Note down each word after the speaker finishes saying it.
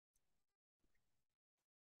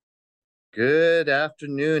Good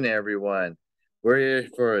afternoon, everyone. We're here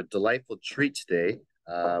for a delightful treat today.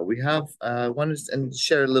 We have wanted to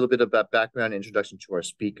share a little bit about background introduction to our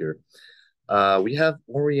speaker. We have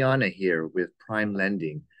Oriana here with Prime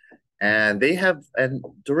Lending, and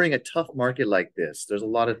during a tough market like this, there's a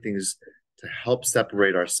lot of things to help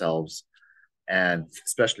separate ourselves and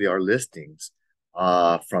especially our listings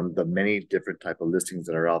from the many different type of listings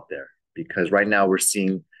that are out there. Because right now we're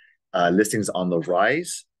seeing listings on the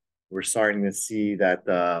rise. We're starting to see that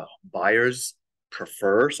buyers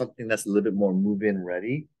prefer something that's a little bit more move-in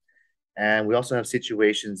ready. And we also have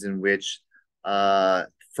situations in which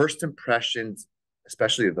first impressions,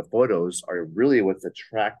 especially of the photos, are really what's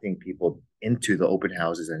attracting people into the open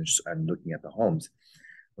houses and looking at the homes.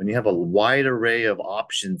 When you have a wide array of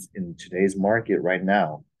options in today's market right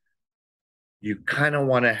now, you kind of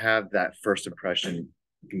want to have that first impression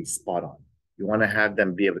be spot on. You want to have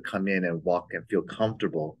them be able to come in and walk and feel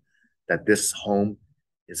comfortable that this home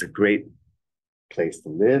is a great place to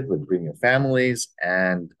live and bring your families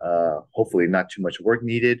and hopefully not too much work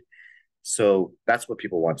needed. So that's what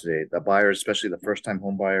people want today. The buyers, especially the first time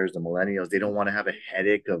home buyers, the millennials, they don't want to have a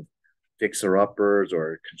headache of fixer uppers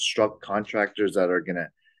or construct contractors that are going to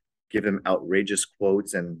give them outrageous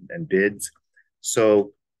quotes and bids.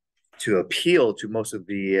 So to appeal to most of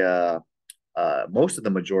the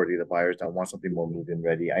majority of the buyers that want something more move-in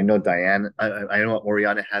ready. I know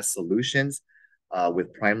Oriana has solutions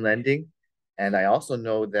with prime lending, and I also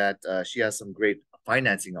know that she has some great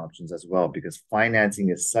financing options as well because financing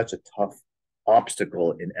is such a tough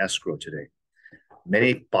obstacle in escrow today.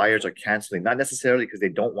 Many buyers are canceling, not necessarily because they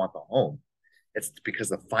don't want the home. It's because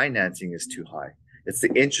the financing is too high. It's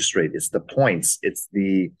the interest rate, it's the points, it's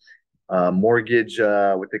the mortgage,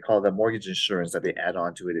 what they call the mortgage insurance that they add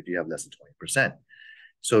on to it if you have less than 20%.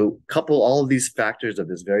 So couple all of these factors of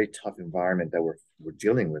this very tough environment that we're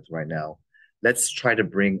dealing with right now. Let's try to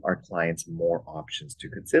bring our clients more options to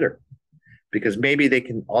consider because maybe they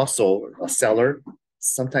can also, a seller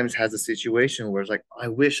sometimes has a situation where it's like, I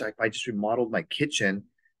wish I just remodeled my kitchen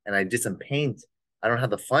and I did some paint. I don't have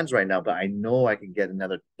the funds right now, but I know I can get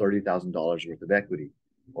another $30,000 worth of equity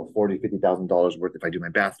or $50,000 worth if I do my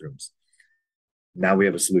bathrooms. Now we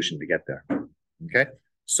have a solution to get there. Okay.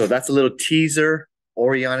 So that's a little teaser.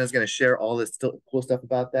 Oriana is going to share all this cool stuff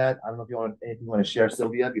about that. I don't know if you want anything you want to share,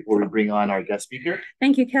 Sylvia, before we bring on our guest speaker.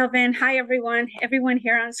 Thank you, Kelvin. Hi, everyone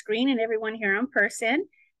here on screen and everyone here in person.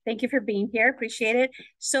 Thank you for being here. Appreciate it.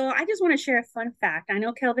 So I just want to share a fun fact. I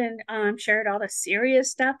know Kelvin shared all the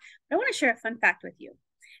serious stuff, but I want to share a fun fact with you.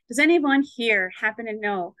 Does anyone here happen to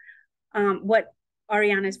know what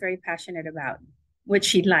Ariana is very passionate about, what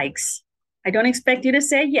she likes? I don't expect you to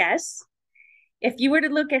say yes. If you were to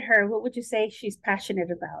look at her, what would you say she's passionate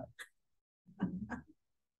about?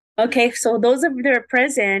 Okay, so those of that are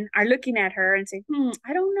present are looking at her and say,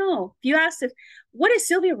 I don't know. If you asked if what is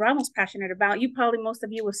Sylvia Ramos passionate about, you probably most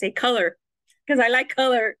of you will say color, because I like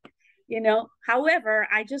color, you know. However,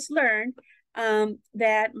 I just learned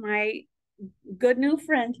that my good new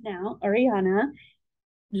friend now, Ariana,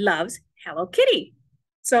 loves Hello Kitty.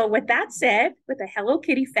 So with that said, with a Hello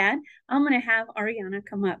Kitty fan, I'm gonna have Ariana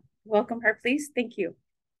come up. Welcome her, please. Thank you.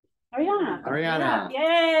 Ariana. Ariana.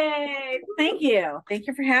 Yay. Thank you. Thank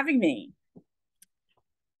you for having me.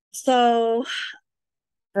 So,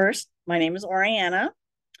 first, my name is Oriana,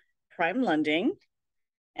 Prime Lending,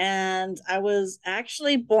 and I was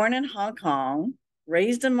actually born in Hong Kong,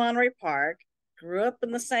 raised in Monterey Park, grew up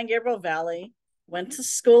in the San Gabriel Valley, went to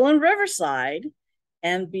school in Riverside,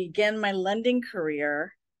 and began my lending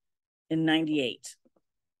career in 98.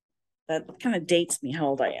 That kind of dates me how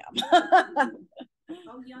old I am. How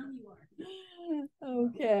young you are.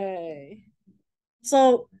 Okay.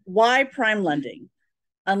 So why prime lending?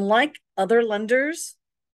 Unlike other lenders,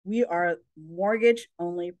 we are mortgage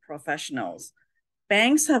only professionals.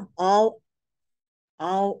 Banks have all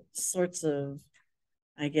sorts of,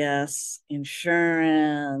 I guess,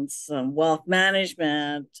 insurance and wealth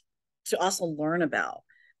management to also learn about.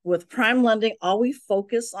 With prime lending, all we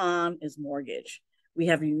focus on is mortgage. We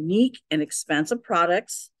have unique and expensive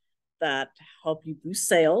products that help you boost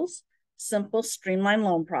sales, simple, streamlined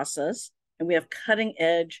loan process, and we have cutting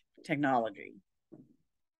edge technology.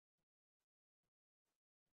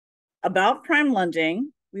 About prime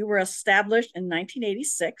lending, we were established in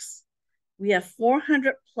 1986. We have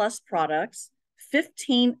 400 plus products,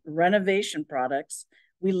 15 renovation products.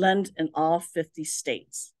 We lend in all 50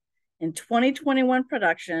 states. In 2021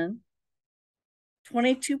 production,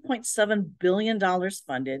 $22.7 billion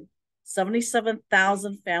funded,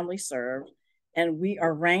 77,000 families served, and we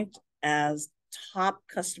are ranked as top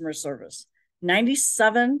customer service,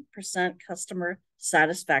 97% customer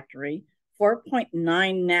satisfactory,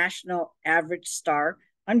 4.9 national average star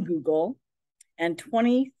on Google, and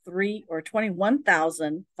 23 or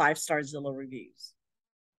 21,000 five-star Zillow reviews.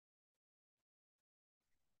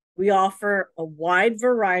 We offer a wide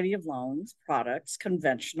variety of loans, products,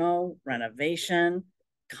 conventional, renovation,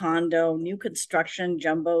 condo, new construction,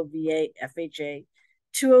 jumbo, VA, FHA,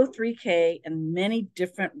 203K, and many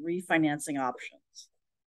different refinancing options.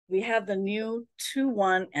 We have the new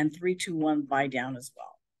 2-1 and 3-2-1 buy down as well.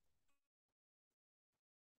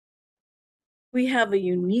 We have a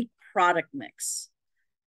unique product mix.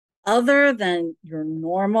 Other than your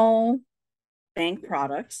normal bank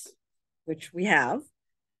products, which we have,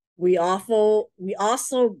 we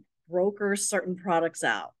also broker certain products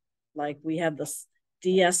out. Like we have the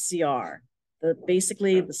DSCR,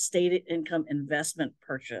 basically the stated income investment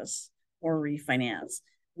purchase or refinance.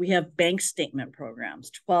 We have bank statement programs,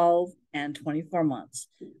 12 and 24 months.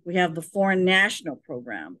 We have the foreign national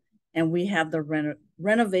program, and we have the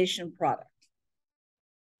renovation product.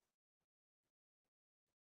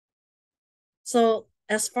 So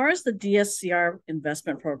as far as the DSCR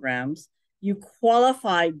investment programs, you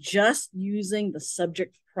qualify just using the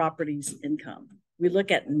subject property's income. We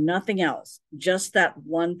look at nothing else, just that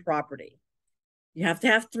one property. You have to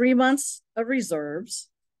have 3 months of reserves,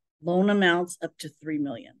 loan amounts up to $3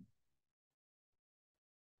 million.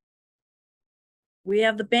 We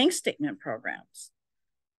have the bank statement programs.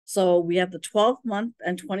 So we have the 12-month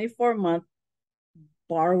and 24-month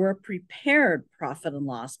borrower prepared profit and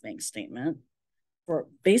loss bank statement for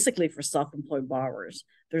basically for self-employed borrowers.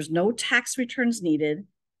 There's no tax returns needed,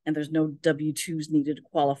 and there's no W-2s needed to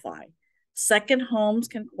qualify. Second homes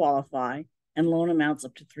can qualify, and loan amounts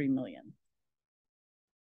up to $3 million.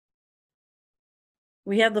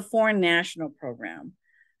 We have the foreign national program.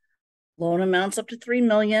 Loan amounts up to $3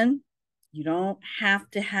 million. You don't have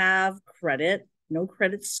to have credit. No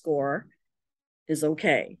credit score is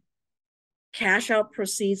okay. Cash out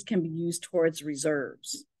proceeds can be used towards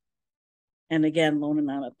reserves. And again, loan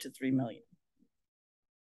amount up to $3 million.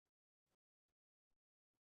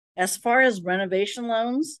 As far as renovation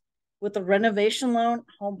loans, with the renovation loan,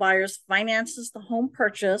 home buyers finances the home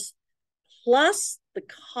purchase plus the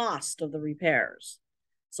cost of the repairs.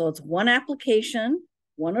 So it's one application,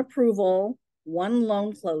 one approval, one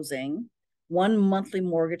loan closing, one monthly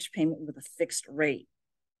mortgage payment with a fixed rate,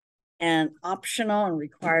 and optional and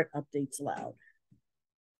required updates allowed.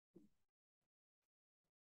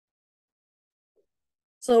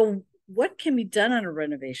 So what can be done on a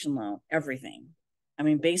renovation loan? Everything. I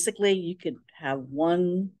mean, basically, you could have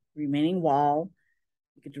one remaining wall.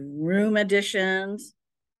 You could do room additions.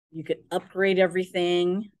 You could upgrade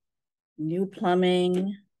everything, new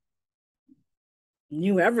plumbing,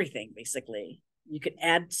 new everything, basically. You could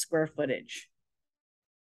add square footage.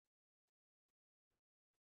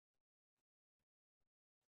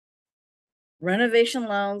 Renovation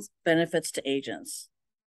loans, benefits to agents.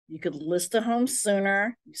 You could list a home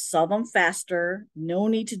sooner, you sell them faster, no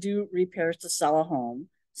need to do repairs to sell a home.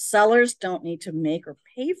 Sellers don't need to make or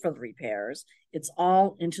pay for the repairs. It's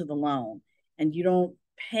all into the loan, and you don't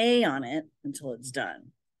pay on it until it's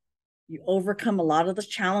done. You overcome a lot of the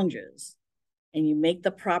challenges, and you make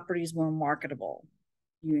the properties more marketable.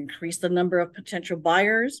 You increase the number of potential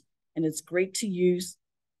buyers, and it's great to use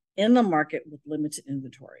in the market with limited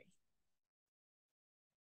inventory.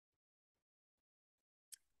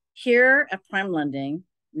 Here at Prime Lending,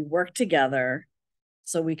 we work together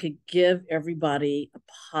so we could give everybody a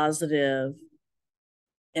positive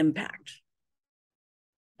impact.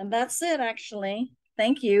 And that's it, actually.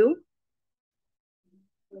 Thank you.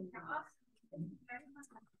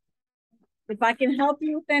 If I can help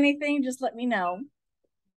you with anything, just let me know.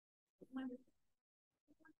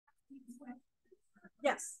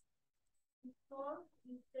 Yes.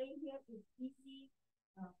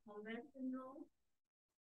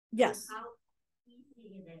 Yes. How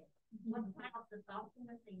easy is it? What kind of the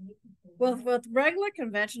documents they need to provide? Well, with regular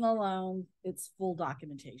conventional loans, it's full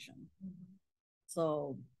documentation.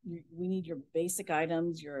 So we need your basic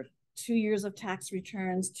items, your 2 years of tax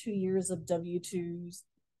returns, 2 years of W-2s,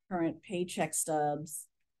 current paycheck stubs.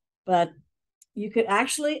 But you could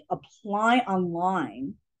actually apply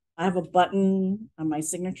online. I have a button on my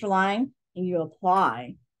signature line, and you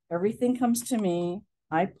apply. Everything comes to me.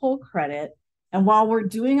 I pull credit. And while we're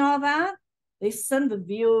doing all that, they send the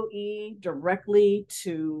VOE directly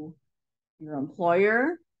to your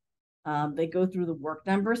employer. They go through the work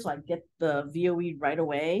number, so I get the VOE right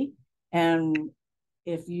away. And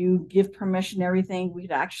if you give permission, everything,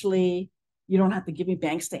 we'd actually, you don't have to give me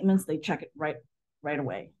bank statements. They check it right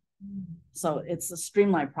away. So it's a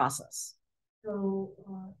streamlined process. So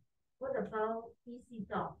what about PC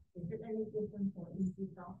doc? Is Here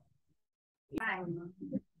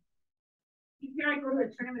I go to a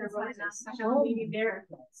tournament of roses. I have a meeting there.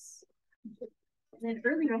 And then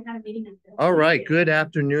earlier I had a meeting. All right, good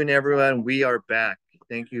afternoon, everyone. We are back.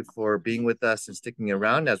 Thank you for being with us and sticking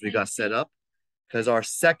around as we got set up. Because our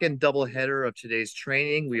second double header of today's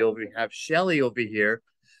training, we have Shelly over here.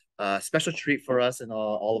 Special treat for us and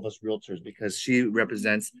all of us realtors because she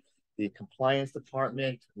represents the compliance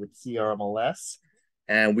department with CRMLS.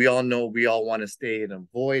 And we all know we all want to stay and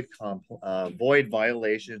avoid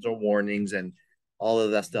violations or warnings and all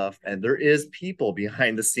of that stuff. And there is people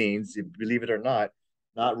behind the scenes, believe it or not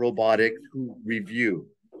robotic, who review,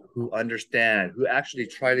 who understand, who actually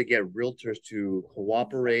try to get realtors to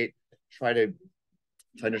cooperate, try to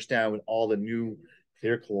understand with all the new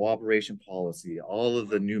clear cooperation policy, all of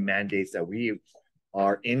the new mandates that we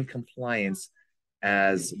are in compliance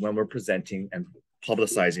as when we're presenting and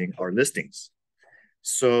publicizing our listings.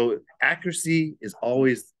 So accuracy is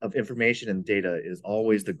always of information and data is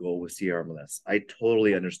always the goal with CRMLS. I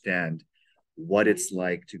totally understand what it's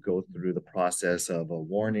like to go through the process of a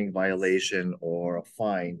warning, violation, or a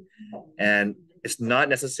fine. And it's not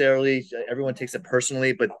necessarily everyone takes it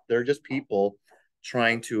personally, but they're just people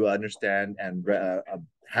trying to understand and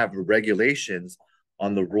have regulations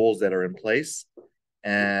on the rules that are in place.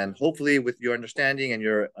 And hopefully with your understanding and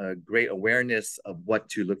your great awareness of what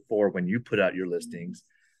to look for when you put out your listings,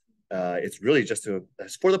 it's really just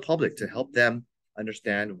it's for the public to help them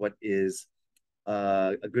understand what is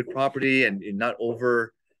a good property and not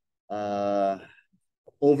over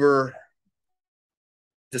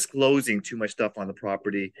disclosing too much stuff on the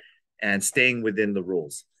property and staying within the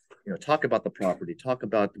rules. Talk about the property, talk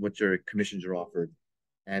about what your commissions are offered.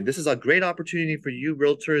 And this is a great opportunity for you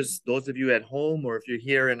realtors, those of you at home, or if you're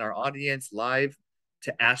here in our audience live,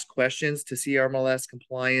 to ask questions to CRMLS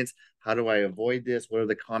compliance. How do I avoid this? What are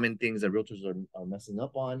the common things that realtors are messing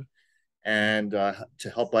up on? And to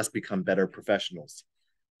help us become better professionals.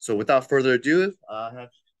 So without further ado, I have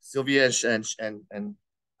Sylvia and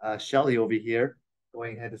Shelly over here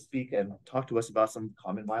going ahead to speak and talk to us about some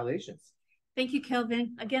common violations. Thank you,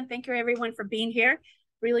 Kelvin. Again, thank you everyone for being here.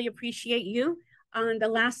 Really appreciate you. On the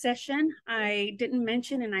last session, I didn't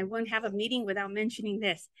mention, and I wouldn't have a meeting without mentioning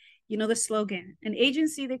this. You know the slogan, an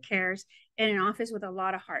agency that cares and an office with a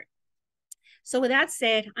lot of heart. So with that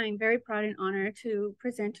said, I'm very proud and honored to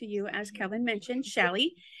present to you, as Kelvin mentioned,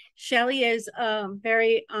 Shelly. Shelly is a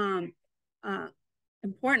very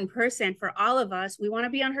important person for all of us. We want to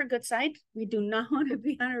be on her good side. We do not want to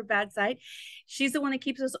be on her bad side. She's the one that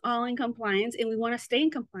keeps us all in compliance, and we want to stay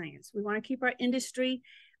in compliance. We want to keep our industry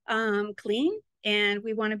clean, and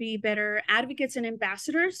we want to be better advocates and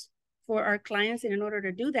ambassadors for our clients. And in order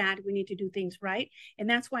to do that, we need to do things right. And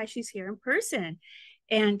that's why she's here in person.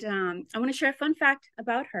 And I want to share a fun fact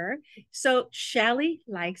about her. So Shelly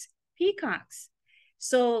likes peacocks.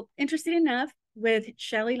 So interesting enough, with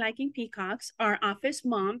Shelly liking peacocks, our office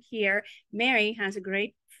mom here, Mary, has a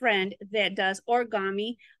great friend that does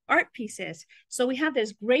origami art pieces. So we have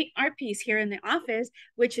this great art piece here in the office,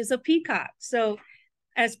 which is a peacock. So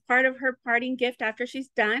as part of her parting gift after she's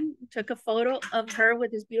done, took a photo of her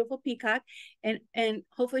with this beautiful peacock, and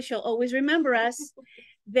hopefully she'll always remember us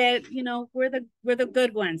that, we're the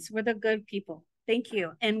good ones. We're the good people. Thank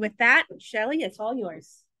you. And with that, Shelly, it's all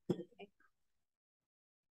yours.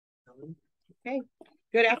 Okay.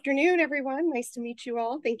 Good afternoon, everyone. Nice to meet you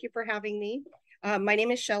all. Thank you for having me. My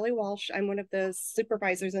name is Shelly Walsh. I'm one of the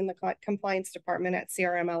supervisors in the compliance department at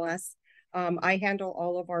CRMLS. I handle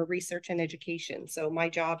all of our research and education. So my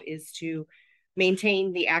job is to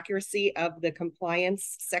maintain the accuracy of the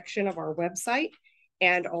compliance section of our website,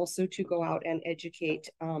 and also to go out and educate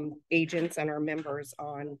agents and our members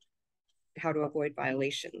on how to avoid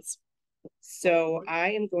violations. So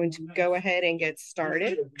I am going to go ahead and get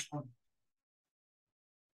started.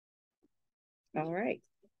 All right,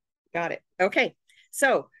 got it. Okay,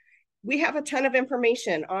 so we have a ton of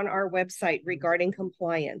information on our website regarding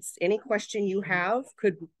compliance. Any question you have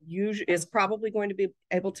is probably going to be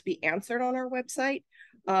able to be answered on our website.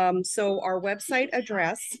 So our website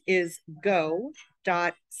address is go.crmls.org.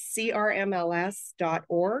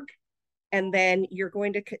 And then you're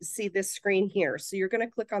going to see this screen here. So you're going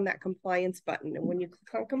to click on that compliance button. And when you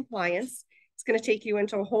click on compliance, it's going to take you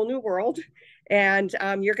into a whole new world. And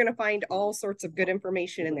you're going to find all sorts of good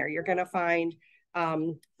information in there. You're going to find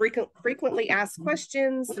frequently asked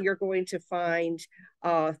questions. You're going to find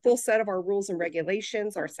a full set of our rules and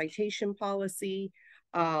regulations, our citation policy,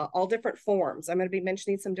 all different forms. I'm going to be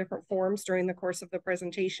mentioning some different forms during the course of the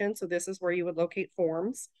presentation. So this is where you would locate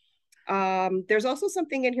forms. There's also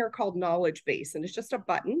something in here called knowledge base, and it's just a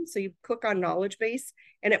button. So you click on knowledge base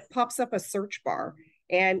and it pops up a search bar.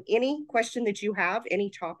 And any question that you have, any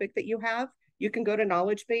topic that you have, you can go to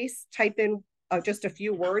knowledge base, type in just a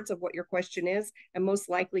few words of what your question is, and most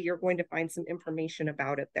likely you're going to find some information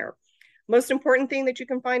about it there. Most important thing that you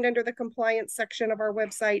can find under the compliance section of our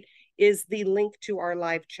website is the link to our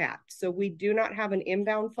live chat. So we do not have an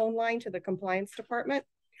inbound phone line to the compliance department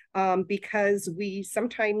because we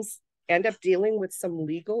sometimes end up dealing with some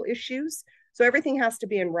legal issues. So everything has to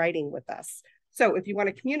be in writing with us. So if you want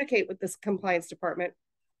to communicate with this compliance department,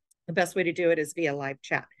 the best way to do it is via live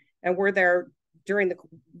chat. And we're there during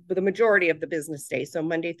the majority of the business day. So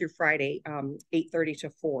Monday through Friday, 8:30 to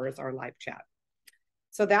 4 is our live chat.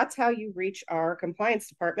 So that's how you reach our compliance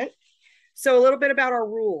department. So a little bit about our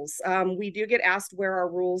rules. We do get asked where our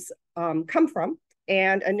rules come from.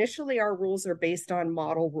 And initially our rules are based on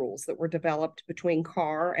model rules that were developed between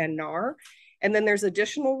CAR and NAR. And then there's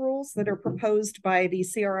additional rules that are proposed by the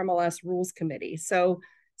CRMLS Rules Committee. So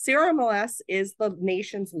CRMLS is the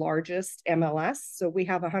nation's largest MLS. So we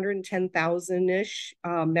have 110,000-ish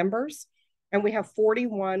members, and we have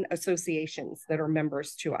 41 associations that are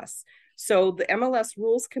members to us. So the MLS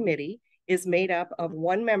Rules Committee is made up of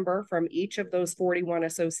one member from each of those 41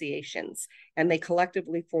 associations, and they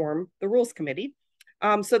collectively form the Rules Committee.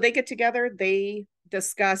 So they get together, they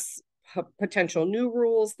discuss potential new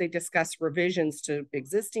rules, they discuss revisions to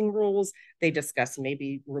existing rules, they discuss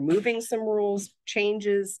maybe removing some rules,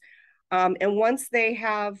 changes. And once they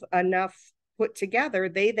have enough put together,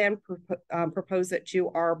 they then propose it to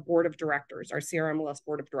our board of directors, our CRMLS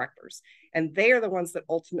board of directors. And they are the ones that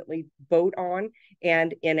ultimately vote on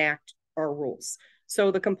and enact our rules. So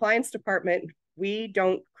the compliance department, we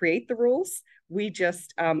don't create the rules, we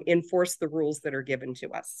just enforce the rules that are given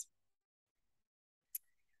to us.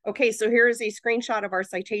 Okay, so here is a screenshot of our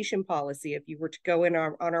citation policy. If you were to go in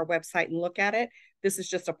on our website and look at it, this is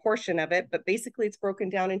just a portion of it, but basically it's broken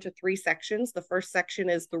down into 3 sections. The first section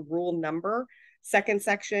is the rule number. Second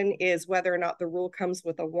section is whether or not the rule comes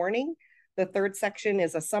with a warning. The third section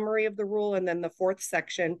is a summary of the rule. And then the fourth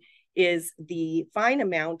section is the fine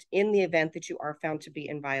amount in the event that you are found to be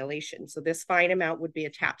in violation. So this fine amount would be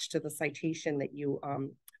attached to the citation that you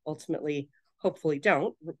ultimately, hopefully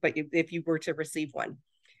don't, but if you were to receive one.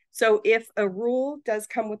 So if a rule does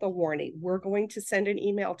come with a warning, we're going to send an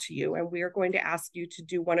email to you and we are going to ask you to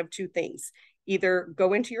do one of 2 things. Either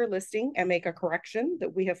go into your listing and make a correction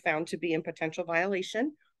that we have found to be in potential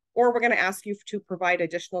violation, or we're going to ask you to provide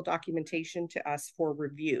additional documentation to us for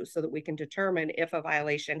review so that we can determine if a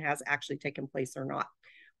violation has actually taken place or not.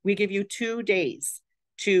 We give you 2 days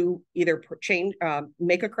to either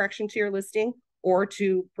make a correction to your listing or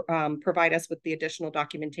to provide us with the additional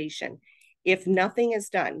documentation. If nothing is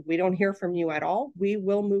done, we don't hear from you at all, we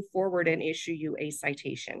will move forward and issue you a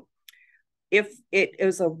citation. If it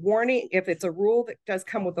is a warning, if it's a rule that does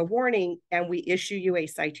come with a warning and we issue you a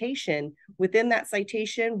citation, within that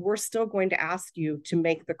citation, we're still going to ask you to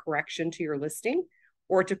make the correction to your listing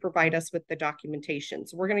or to provide us with the documentation.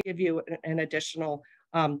 So we're going to give you an additional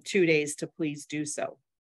 2 days to please do so.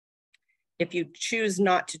 If you choose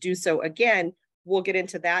not to do so again, we'll get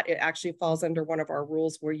into that. It actually falls under one of our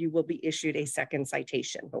rules where you will be issued a second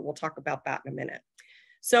citation, but we'll talk about that in a minute.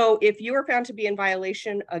 So if you are found to be in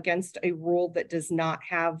violation against a rule that does not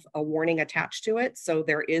have a warning attached to it, so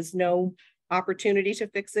there is no opportunity to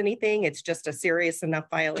fix anything, it's just a serious enough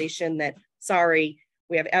violation that, sorry,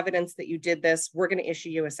 we have evidence that you did this, we're going to issue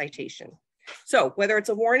you a citation. So whether it's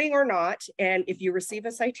a warning or not, and if you receive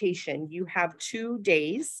a citation, you have 20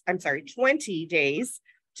 days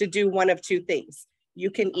to do one of 2 things. You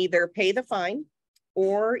can either pay the fine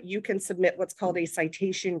or you can submit what's called a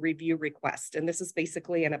citation review request. And this is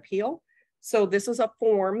basically an appeal. So this is a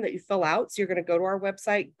form that you fill out. So you're going to go to our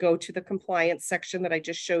website, go to the compliance section that I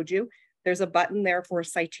just showed you. There's a button there for a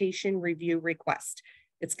citation review request.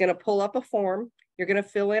 It's going to pull up a form. You're going to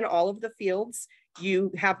fill in all of the fields. You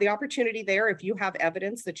have the opportunity there. If you have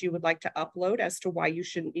evidence that you would like to upload as to why you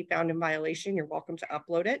shouldn't be found in violation, you're welcome to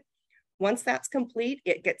upload it. Once that's complete,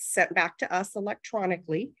 it gets sent back to us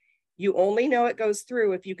electronically. You only know it goes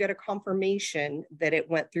through if you get a confirmation that it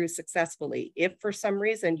went through successfully. If for some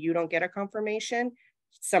reason you don't get a confirmation,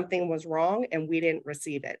 something was wrong and we didn't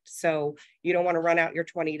receive it. So you don't want to run out your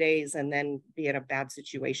 20 days and then be in a bad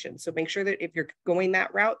situation. So make sure that if you're going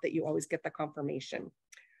that route, that you always get the confirmation.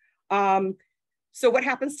 So what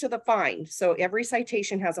happens to the fine? So every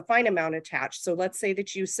citation has a fine amount attached. So let's say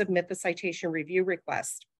that you submit the citation review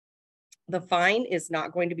request. The fine is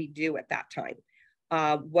not going to be due at that time.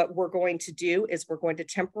 What we're going to do is we're going to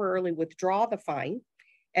temporarily withdraw the fine.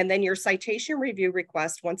 And then your citation review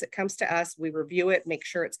request, once it comes to us, we review it, make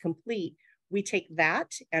sure it's complete. We take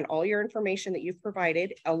that and all your information that you've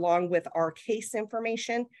provided along with our case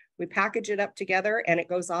information, we package it up together and it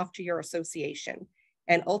goes off to your association.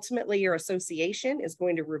 And ultimately your association is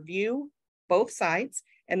going to review both sides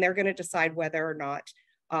and they're going to decide whether or not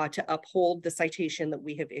to uphold the citation that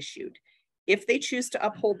we have issued. If they choose to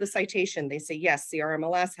uphold the citation, they say, yes,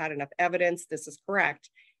 CRMLS had enough evidence, this is correct,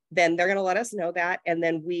 then they're going to let us know that. And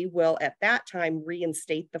then we will at that time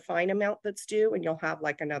reinstate the fine amount that's due and you'll have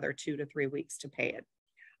like another 2 to 3 weeks to pay it.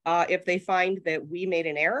 If they find that we made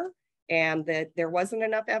an error and that there wasn't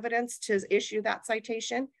enough evidence to issue that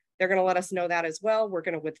citation, they're going to let us know that as well. We're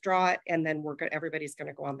going to withdraw it and then everybody's going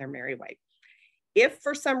to go on their merry way. If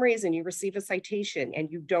for some reason you receive a citation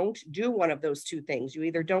and you don't do one of those two things, you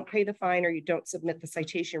either don't pay the fine or you don't submit the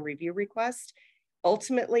citation review request,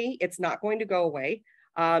 ultimately it's not going to go away.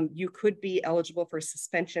 You could be eligible for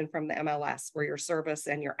suspension from the MLS where your service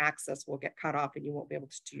and your access will get cut off and you won't be able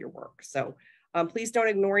to do your work. So please don't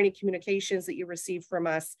ignore any communications that you receive from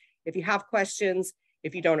us. If you have questions,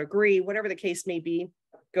 if you don't agree, whatever the case may be,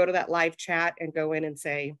 go to that live chat and go in and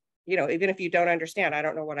say, you know, even if you don't understand, I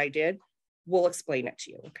don't know what I did, we'll explain it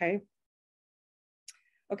to you, okay?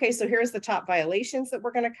 Okay, so here's the top violations that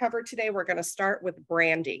we're going to cover today. We're going to start with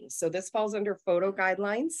branding. So this falls under photo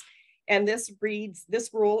guidelines. And this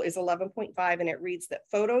rule is 11.5 and it reads that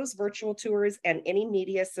photos, virtual tours, and any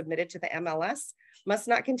media submitted to the MLS must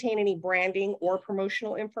not contain any branding or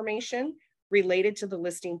promotional information related to the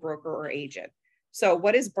listing broker or agent. So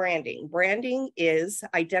what is branding? Branding is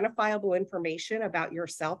identifiable information about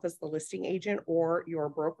yourself as the listing agent or your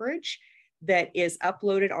brokerage that is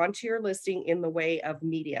uploaded onto your listing in the way of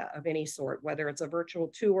media of any sort, whether it's a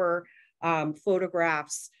virtual tour,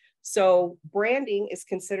 photographs. So branding is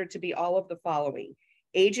considered to be all of the following: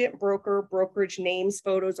 agent, broker, brokerage names,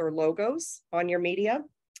 photos, or logos on your media,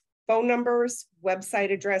 phone numbers,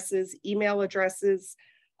 website addresses, email addresses,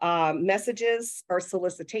 messages or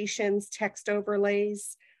solicitations, text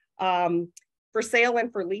overlays, for sale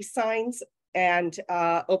and for lease signs, and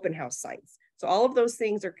open house signs. So all of those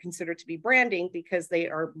things are considered to be branding because they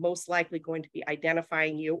are most likely going to be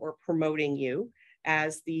identifying you or promoting you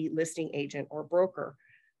as the listing agent or broker.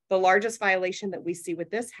 The largest violation that we see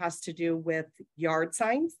with this has to do with yard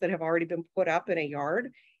signs that have already been put up in a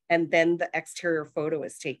yard, and then the exterior photo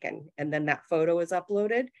is taken, and then that photo is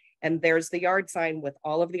uploaded, and there's the yard sign with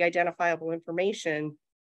all of the identifiable information.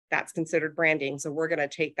 That's considered branding. So we're going to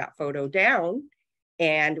take that photo down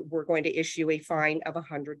and we're going to issue a fine of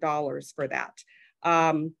 $100 for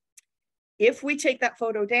that. If we take that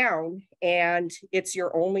photo down and it's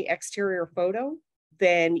your only exterior photo,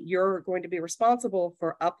 then you're going to be responsible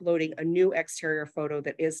for uploading a new exterior photo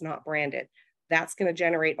that is not branded. That's going to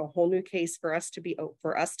generate a whole new case for us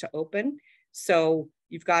to open. So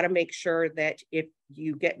you've got to make sure that if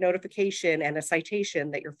you get notification and a citation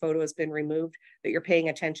that your photo has been removed, that you're paying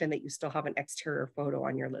attention that you still have an exterior photo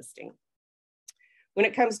on your listing. When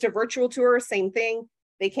it comes to virtual tours, same thing.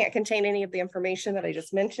 They can't contain any of the information that I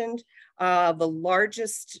just mentioned. The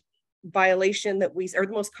largest violation that we, or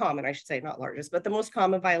the most common, I should say, not largest, but the most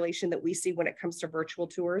common violation that we see when it comes to virtual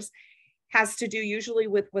tours has to do usually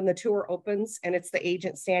with when the tour opens and it's the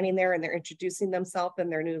agent standing there and they're introducing themselves and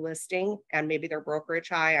their new listing and maybe their brokerage.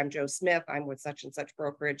 Hi, I'm Joe Smith. I'm with such and such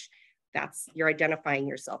brokerage. You're identifying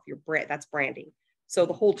yourself. That's branding. So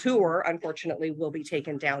the whole tour, unfortunately, will be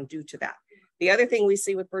taken down due to that. The other thing we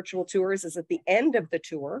see with virtual tours is at the end of the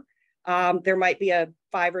tour, there might be a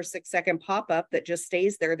 5 or 6 second pop-up that just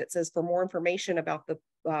stays there that says, for more information about the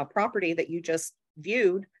property that you just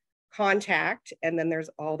viewed, contact, and then there's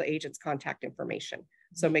all the agent's contact information.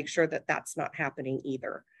 So make sure that that's not happening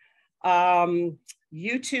either. YouTube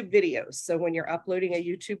videos. So when you're uploading a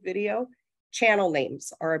YouTube video, channel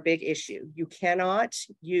names are a big issue. You cannot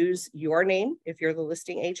use your name if you're the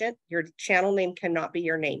listing agent. Your channel name cannot be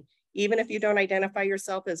your name. Even if you don't identify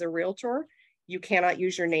yourself as a realtor, you cannot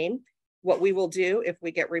use your name. What we will do if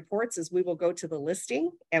we get reports is we will go to the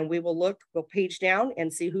listing and we'll page down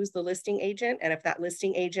and see who's the listing agent. And if that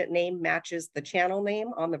listing agent name matches the channel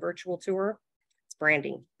name on the virtual tour, it's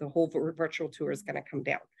branding. The whole virtual tour is going to come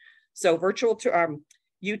down. So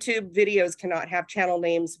YouTube videos cannot have channel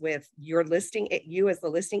names with you as the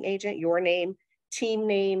listing agent, your name, team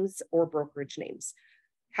names, or brokerage names.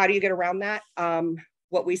 How do you get around that?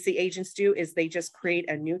 What we see agents do is they just create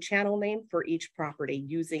a new channel name for each property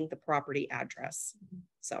using the property address.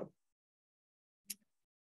 So,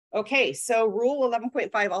 okay, so Rule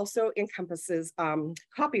 11.5 also encompasses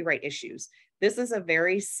copyright issues. This is a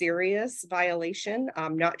very serious violation,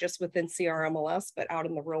 not just within CRMLS, but out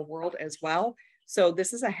in the real world as well. So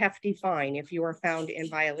this is a hefty fine. If you are found in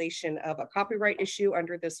violation of a copyright issue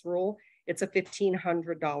under this rule, it's a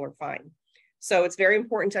 $1,500 fine. So it's very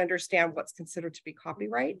important to understand what's considered to be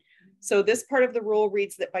copyright. So this part of the rule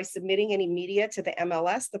reads that by submitting any media to the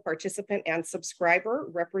MLS, the participant and subscriber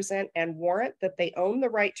represent and warrant that they own the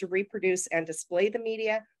right to reproduce and display the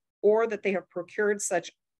media, or that they have procured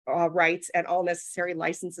such rights and all necessary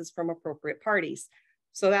licenses from appropriate parties.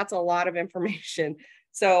 So that's a lot of information.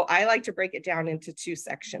 So I like to break it down into two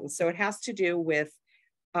sections. So it has to do with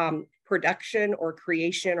production or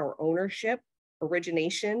creation or ownership,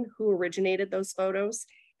 origination, who originated those photos,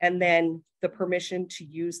 and then the permission to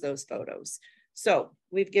use those photos. So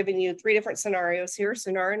we've given you 3 different scenarios here.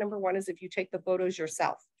 Scenario number 1 is if you take the photos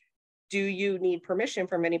yourself. Do you need permission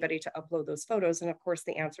from anybody to upload those photos? And of course,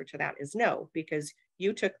 the answer to that is no, because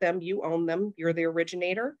you took them, you own them, you're the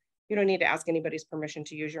originator. You don't need to ask anybody's permission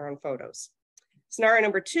to use your own photos. Scenario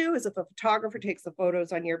number 2 is if a photographer takes the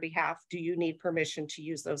photos on your behalf, do you need permission to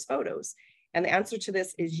use those photos? And the answer to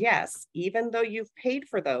this is yes, even though you've paid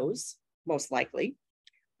for those, most likely,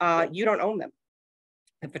 you don't own them.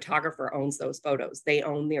 The photographer owns those photos. They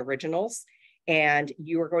own the originals, and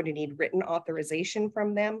you are going to need written authorization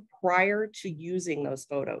from them prior to using those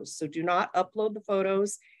photos. So do not upload the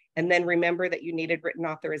photos and then remember that you needed written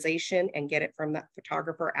authorization and get it from that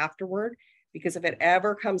photographer afterward. Because if it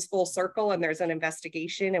ever comes full circle and there's an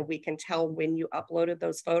investigation and we can tell when you uploaded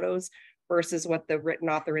those photos versus what the written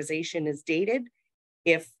authorization is dated,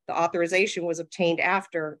 if the authorization was obtained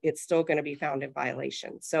after, it's still going to be found in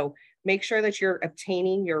violation. So make sure that you're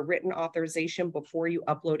obtaining your written authorization before you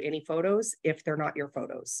upload any photos if they're not your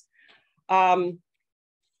photos.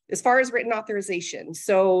 As far as written authorization,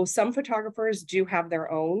 so some photographers do have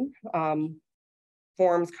their own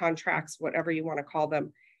forms, contracts, whatever you want to call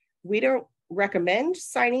them. We don't recommend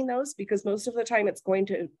signing those because most of the time it's going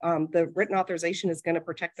to, the written authorization is going to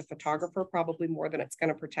protect the photographer probably more than it's going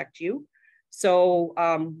to protect you. So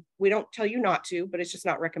we don't tell you not to, but it's just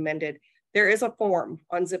not recommended. There is a form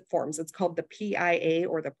on Zip Forms. It's called the PIA,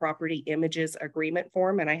 or the Property Images Agreement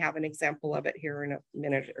Form. And I have an example of it here in a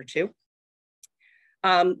minute or two.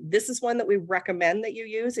 This is one that we recommend that you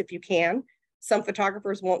use if you can. Some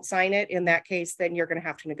photographers won't sign it. In that case, then you're going to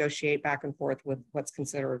have to negotiate back and forth with what's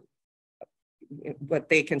considered, what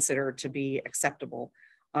they consider to be acceptable.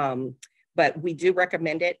 But we do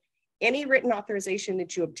recommend it. Any written authorization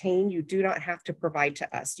that you obtain, you do not have to provide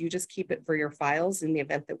to us. You just keep it for your files in the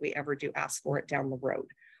event that we ever do ask for it down the road.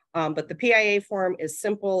 But the PIA form is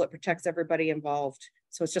simple. It protects everybody involved.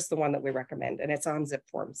 So it's just the one that we recommend, and it's on Zip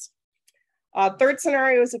Forms. Third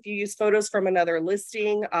scenario is if you use photos from another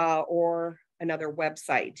listing or another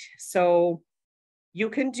website. So you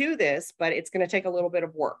can do this, but it's going to take a little bit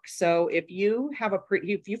of work. So if you have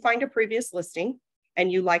if you find a previous listing and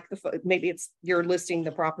you like maybe it's you're listing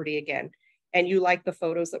the property again, and you like the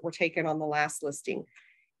photos that were taken on the last listing,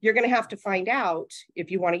 you're going to have to find out, if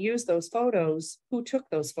you want to use those photos, who took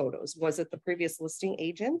those photos. Was it the previous listing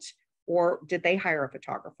agent, or did they hire a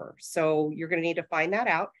photographer? So you're going to need to find that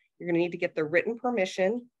out. You're going to need to get the written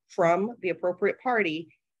permission from the appropriate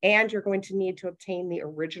party, and you're going to need to obtain the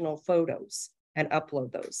original photos and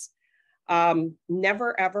upload those.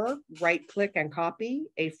 Never ever right click and copy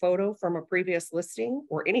a photo from a previous listing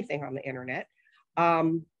or anything on the internet,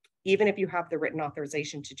 even if you have the written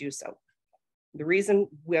authorization to do so. The reason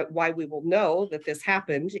why we will know that this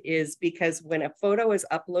happened is because when a photo is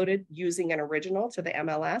uploaded using an original to the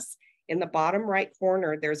MLS, in the bottom right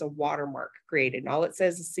corner, there's a watermark created. And all it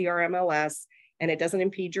says is CRMLS, and it doesn't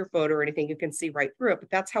impede your photo or anything. You can see right through it, but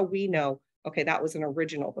that's how we know, okay, that was an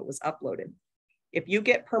original that was uploaded. If you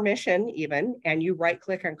get permission even, and you right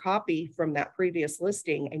click and copy from that previous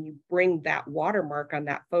listing, and you bring that watermark on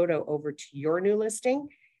that photo over to your new listing,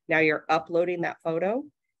 now you're uploading that photo.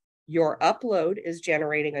 Your upload is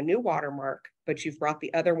generating a new watermark, but you've brought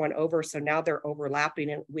the other one over. So now they're overlapping,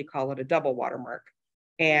 and we call it a double watermark.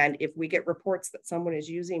 And if we get reports that someone is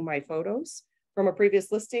using my photos from a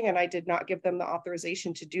previous listing and I did not give them the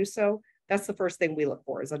authorization to do so, that's the first thing we look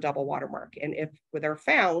for, is a double watermark. And if they're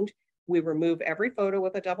found, we remove every photo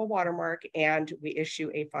with a double watermark and we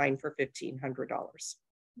issue a fine for $1,500.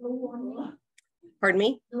 No warning. Pardon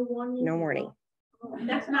me? No warning. No warning.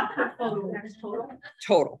 That's not per photo, that's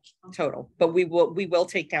total. Total. But we will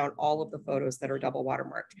take down all of the photos that are double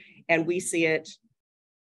watermarked. And we see it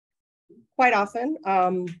quite often,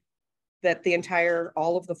 that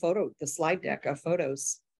all of the slide deck of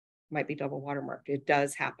photos might be double watermarked. It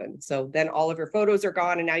does happen. So then all of your photos are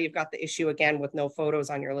gone, and now you've got the issue again with no photos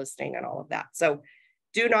on your listing and all of that. So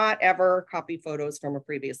do not ever copy photos from a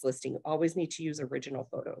previous listing. You always need to use original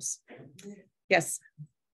photos. Yes.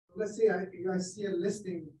 let's say I see a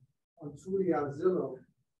listing on Trulia or Zillow,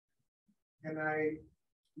 can I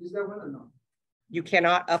use that one or no? You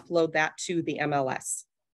cannot upload that to the MLS.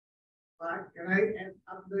 Can I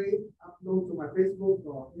upload to my Facebook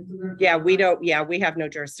or Instagram? Yeah, we don't, yeah, we have no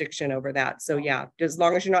jurisdiction over that. So yeah, as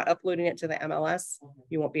long as you're not uploading it to the MLS,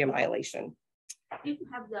 you won't be in violation. You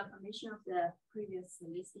have the permission of the previous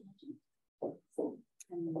listing agent.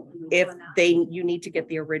 If you need to get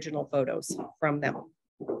the original photos from them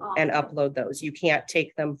and upload those. You can't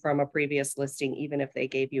take them from a previous listing, even if they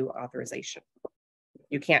gave you authorization.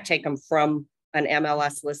 You can't take them from an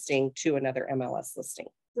MLS listing to another MLS listing.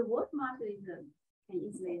 The watermark is can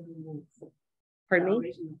easily remove. Pardon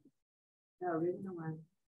me? The original one.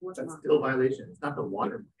 That's still a violation. It's not the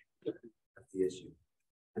watermark. That's the issue.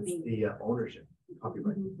 It's the ownership,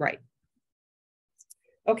 copyright. Right.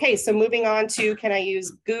 Okay, so moving on to, can I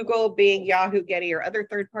use Google, Bing, Yahoo, Getty, or other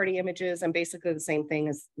third-party images? And basically the same thing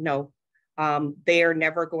as no. They are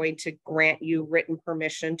never going to grant you written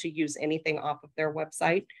permission to use anything off of their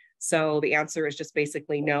website. So the answer is just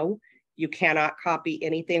basically no. You cannot copy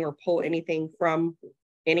anything or pull anything from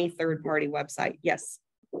any third-party website. Yes.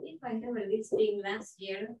 If I have a listing last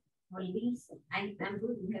year or lease, I'm going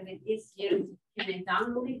to have it this year. Can I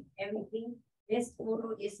download it, everything? This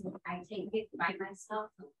photo is, I take it by myself.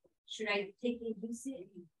 Should I take it, use it?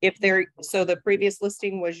 If they're, so the previous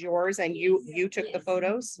listing was yours and you took the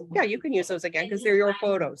photos, yeah, you can use those again because they're your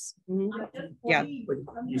photos. Yeah. But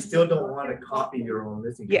you still don't want to copy your own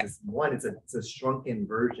listing. Yeah. One, it's a shrunken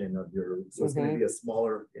version of your, so it's going to be a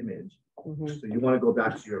smaller image. Mhm. So you want to go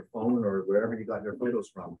back to your phone or wherever you got your photos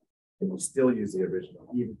from, and you still use the original.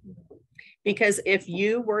 Even, Because if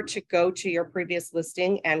you were to go to your previous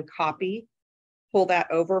listing and pull that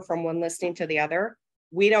over from one listing to the other,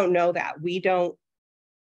 we don't know that. We do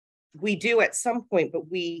at some point,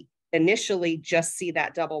 but we initially just see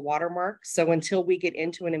that double watermark. So until we get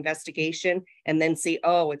into an investigation and then see,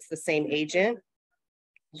 oh, it's the same agent,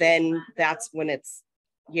 then that's when it's,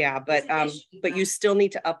 yeah, but you still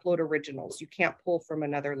need to upload originals. You can't pull from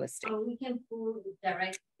another listing. Oh, we can pull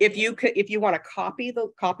direct. If you want to copy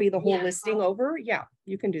the whole listing over, yeah,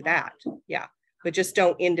 you can do that. Yeah. But just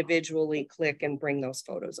don't individually click and bring those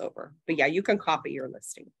photos over. But yeah, you can copy your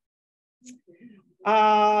listing.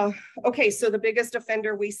 Okay, so the biggest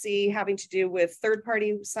offender we see having to do with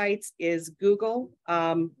third-party sites is Google.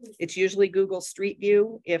 It's usually Google Street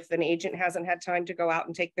View. If an agent hasn't had time to go out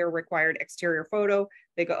and take their required exterior photo,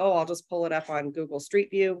 they go, oh, I'll just pull it up on Google Street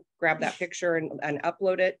View, grab that picture and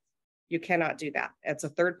upload it. You cannot do that. It's a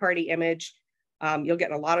third-party image. You'll get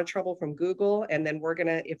in a lot of trouble from Google, and then we're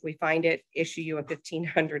gonna, if we find it, issue you a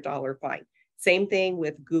 $1,500 fine. Same thing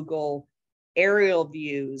with Google aerial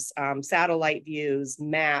views, satellite views,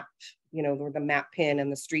 map, the map pin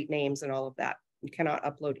and the street names and all of that. You cannot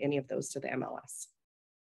upload any of those to the MLS.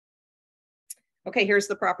 Okay, here's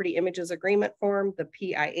the property images agreement form, the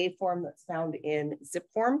PIA form that's found in zip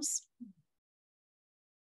forms.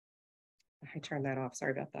 I turned that off,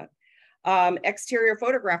 sorry about that. Exterior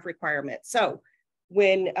photograph requirement. So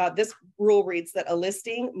when this rule reads that a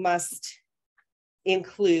listing must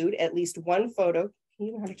include at least one photo. Can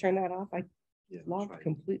you know how to turn that off? I logged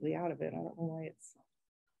completely out of it. I don't know why it's,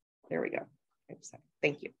 there we go.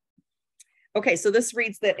 Thank you. Okay, so this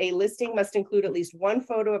reads that a listing must include at least one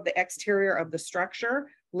photo of the exterior of the structure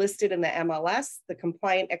listed in the MLS. The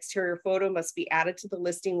compliant exterior photo must be added to the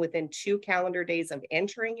listing within 2 calendar days of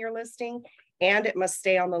entering your listing, and it must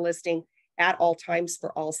stay on the listing at all times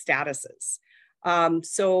for all statuses.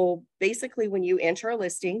 So basically when you enter a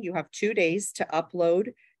listing, you have 2 days to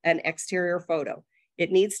upload an exterior photo.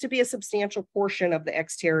 It needs to be a substantial portion of the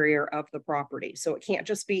exterior of the property. So it can't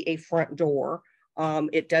just be a front door.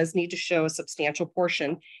 It does need to show a substantial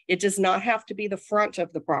portion. It does not have to be the front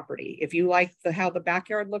of the property. If you like how the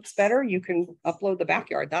backyard looks better, you can upload the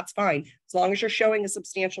backyard. That's fine, as long as you're showing a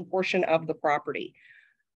substantial portion of the property.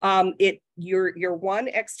 Your one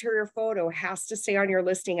exterior photo has to stay on your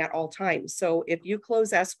listing at all times. So if you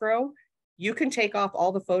close escrow, you can take off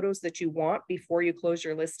all the photos that you want before you close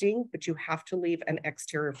your listing, but you have to leave an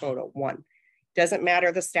exterior photo, one. Doesn't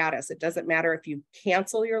matter the status. It doesn't matter if you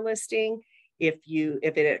cancel your listing, if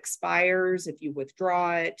it expires, if you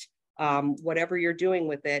withdraw it, whatever you're doing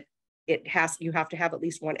with it, you have to have at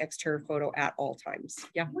least one exterior photo at all times.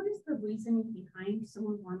 Yeah. What is the reasoning behind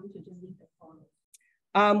someone wanting to delete the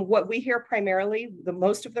photo? What we hear primarily,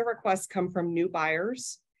 most of the requests come from new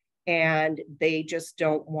buyers, and they just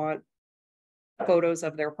don't want photos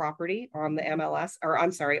of their property on the MLS, or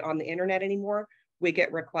I'm sorry, on the internet anymore. We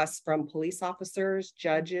get requests from police officers,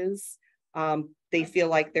 judges. They feel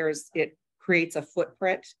like it creates a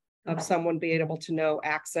footprint of someone being able to know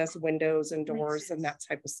access windows and doors and that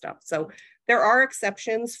type of stuff. So there are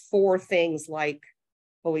exceptions for things like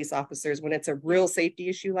police officers. When it's a real safety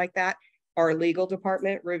issue like that, our legal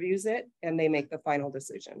department reviews it and they make the final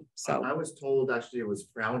decision. So I was told actually it was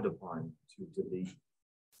frowned upon to delete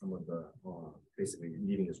some of the basically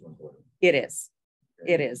leaving this one photo. it is.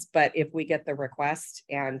 It is, but if we get the request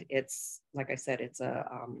and it's, like I said, it's a,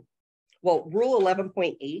 well, rule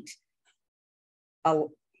 11.8, how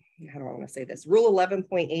do I want to say this? Rule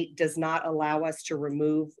 11.8 does not allow us to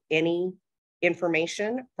remove any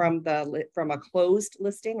information from a closed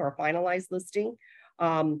listing or a finalized listing.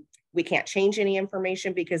 We can't change any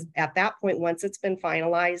information because at that point, once it's been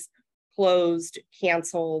finalized, closed,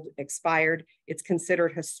 canceled, expired, it's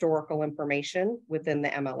considered historical information within the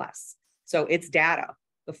MLS. So it's data.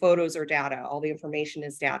 The photos are data. All the information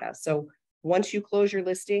is data. So once you close your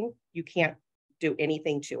listing, you can't do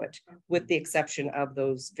anything to it, with the exception of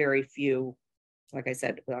those very few, like I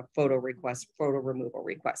said, photo requests, photo removal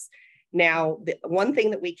requests. Now, the one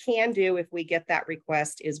thing that we can do if we get that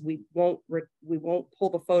request is we won't pull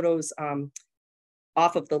the photos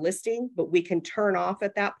off of the listing, but we can turn off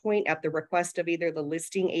at that point at the request of either the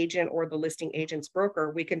listing agent or the listing agent's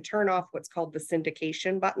broker. We can turn off what's called the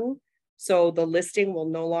syndication button. So the listing will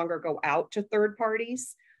no longer go out to third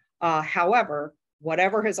parties. However,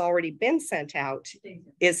 whatever has already been sent out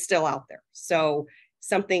is still out there. So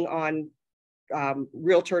something on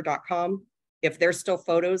realtor.com, if there's still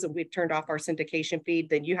photos and we've turned off our syndication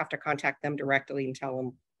feed, then you have to contact them directly and tell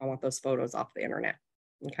them, I want those photos off the internet.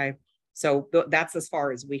 Okay. So that's as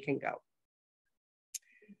far as we can go.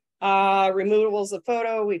 Removals of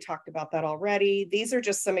photo, we talked about that already. These are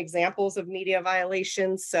just some examples of media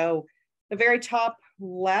violations. So the very top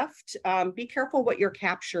left, be careful what you're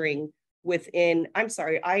capturing within, I'm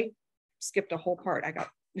sorry, I skipped a whole part. I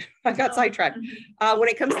got sidetracked. When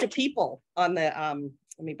it comes to people on the,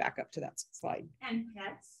 let me back up to that slide. And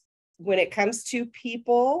pets. When it comes to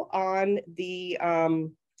people on the,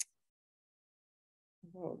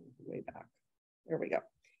 way back, there we go.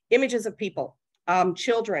 Images of people,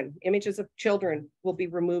 children, images of children will be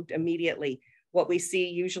removed immediately. What we see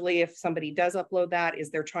usually if somebody does upload that is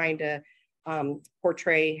they're trying to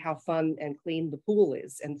portray how fun and clean the pool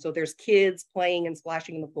is. And so there's kids playing and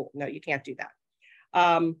splashing in the pool. No, you can't do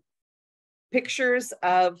that. Pictures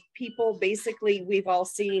of people, basically, we've all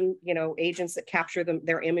seen, you know, agents that capture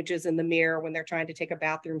their images in the mirror when they're trying to take a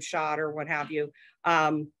bathroom shot or what have you.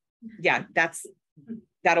 Yeah,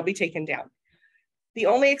 that'll be taken down. The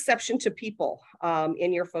only exception to people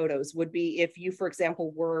in your photos would be if you, for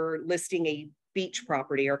example, were listing a beach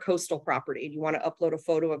property or coastal property and you want to upload a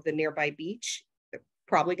photo of the nearby beach. They're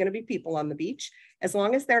probably going to be people on the beach, as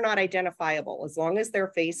long as they're not identifiable, as long as their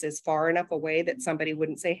face is far enough away that somebody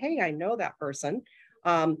wouldn't say, hey, I know that person.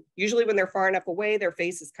 Usually when they're far enough away, their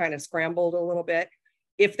face is kind of scrambled a little bit.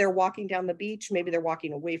 If they're walking down the beach, maybe they're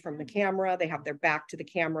walking away from the camera, they have their back to the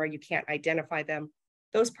camera, you can't identify them.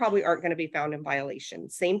 Those probably aren't going to be found in violation.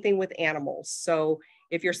 Same thing with animals. So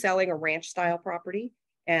if you're selling a ranch style property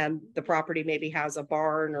and the property maybe has a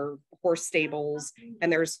barn or horse stables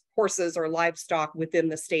and there's horses or livestock within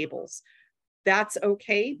the stables, that's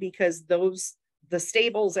okay because the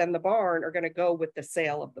stables and the barn are going to go with the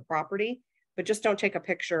sale of the property, but just don't take a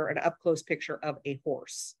picture, an up close picture of a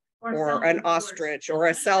horse or an ostrich or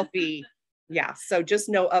a selfie. Yeah, so just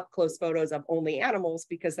no up close photos of only animals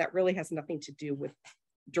because that really has nothing to do with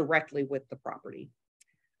directly with the property.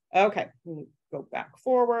 Okay, go back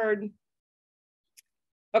forward.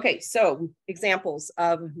 Okay, so examples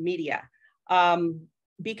of media.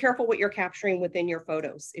 Be careful what you're capturing within your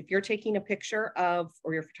photos. If you're taking a picture of,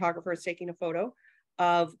 or your photographer is taking a photo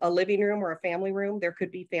of a living room or a family room, there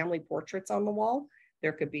could be family portraits on the wall.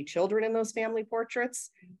 There could be children in those family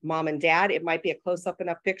portraits, mom and dad. It might be a close-up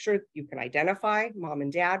enough picture you can identify mom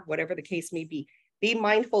and dad, whatever the case may be. Be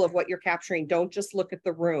mindful of what you're capturing. Don't just look at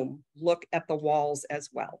the room, look at the walls as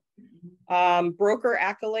well. Broker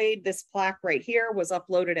accolade, this plaque right here was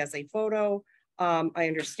uploaded as a photo. I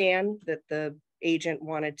understand that the agent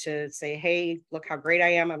wanted to say, hey, look how great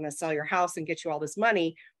I am. I'm going to sell your house and get you all this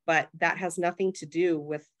money, but that has nothing to do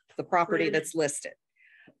with the property that's listed.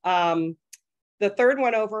 The third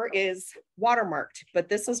one over is watermarked, but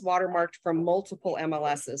this is watermarked from multiple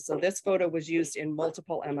MLSs. So this photo was used in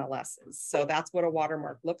multiple MLSs. So that's what a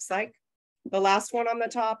watermark looks like. The last one on the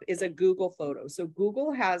top is a Google photo. So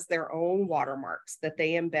Google has their own watermarks that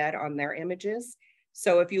they embed on their images.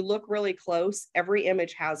 So if you look really close, every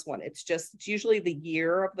image has one. It's usually the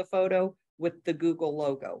year of the photo with the Google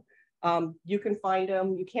logo. You can find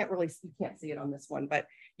them, you can't see it on this one, but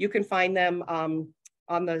you can find them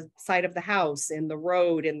on the side of the house, in the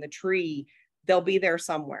road, in the tree. They'll be there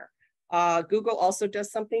somewhere. Google also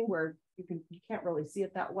does something where you can't really see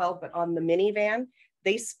it that well, but on the minivan,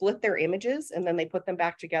 they split their images and then they put them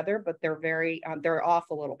back together, but they're they're off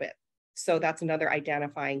a little bit. So that's another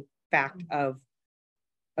identifying fact of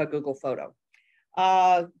a Google photo.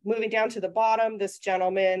 Moving down to the bottom, this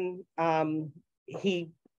gentleman,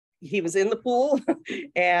 he was in the pool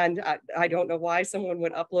and I don't know why someone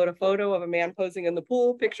would upload a photo of a man posing in the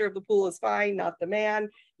pool. Picture of the pool is fine, not the man.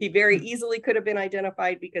 He very easily could have been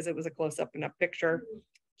identified because it was a close-up enough picture.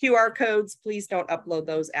 QR codes, please don't upload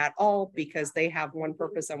those at all because they have one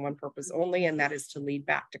purpose and one purpose only, and that is to lead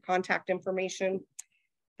back to contact information.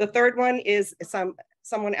 The third one is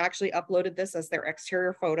someone actually uploaded this as their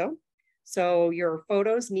exterior photo. So your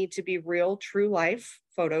photos need to be real, true life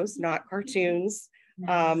photos, not cartoons.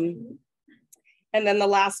 And then the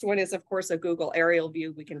last one is, of course, a Google aerial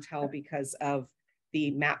view. We can tell because of the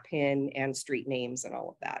map pin and street names and all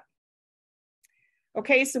of that.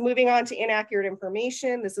 Okay, so moving on to inaccurate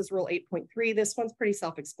information. This is rule 8.3. This one's pretty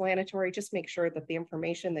self-explanatory. Just make sure that the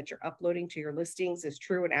information that you're uploading to your listings is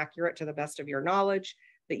true and accurate to the best of your knowledge,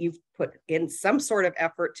 that you've put in some sort of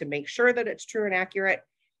effort to make sure that it's true and accurate.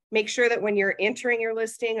 Make sure that when you're entering your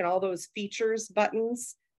listing and all those features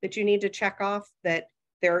buttons that you need to check off, that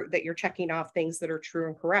you're checking off things that are true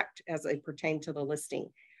and correct as they pertain to the listing.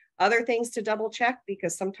 Other things to double check,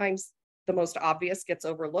 because sometimes the most obvious gets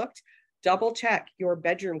overlooked. Double check your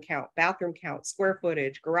bedroom count, bathroom count, square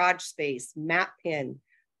footage, garage space, map pin,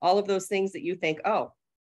 all of those things that you think, oh,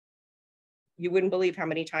 you wouldn't believe how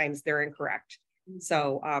many times they're incorrect.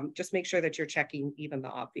 So just make sure that you're checking even the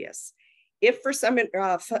obvious. If for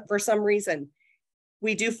some reason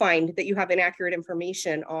we do find that you have inaccurate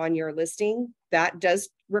information on your listing, that does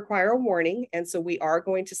require a warning. And so we are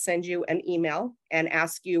going to send you an email and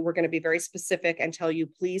ask you, we're going to be very specific and tell you,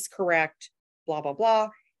 please correct blah, blah, blah.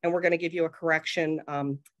 And we're going to give you a correction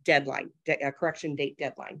deadline, a correction date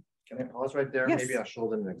deadline. Can I pause right there? Yes. Maybe I'll show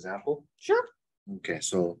them an example. Sure. Okay,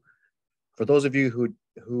 so for those of you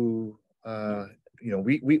who you know,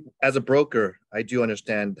 we as a broker, I do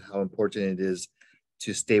understand how important it is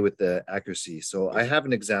to stay with the accuracy. So I have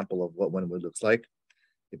an example of what one looks like.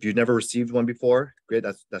 If you've never received one before, great.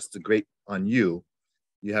 That's the great on you.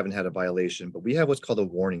 You haven't had a violation, but we have what's called a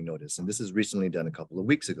warning notice, and this is recently done a couple of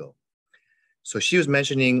weeks ago. So she was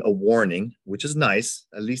mentioning a warning, which is nice.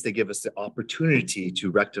 At least they give us the opportunity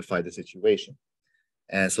to rectify the situation.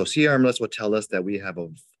 And so CRMLS will tell us that we have a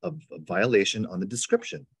violation on the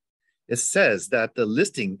description. It says that the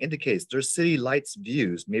listing indicates there's city lights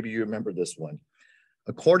views. Maybe you remember this one.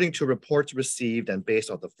 According to reports received and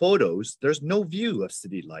based on the photos, there's no view of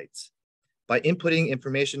city lights. By inputting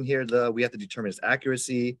information here, we have to determine its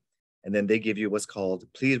accuracy. And then they give you what's called,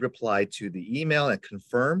 please reply to the email and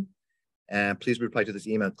confirm. And please reply to this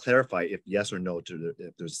email and clarify if yes or no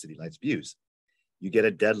if there's city lights views. You get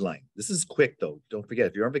a deadline. This is quick though. Don't forget,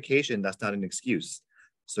 if you're on vacation, that's not an excuse.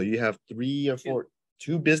 So you have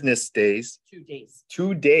 2 business days. 2 days.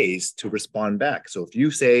 2 days to respond back. So if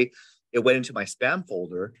you say it went into my spam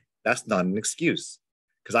folder, that's not an excuse,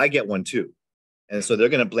 because I get one too. And so they're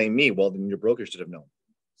going to blame me. Well, then your broker should have known.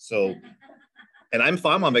 So, and if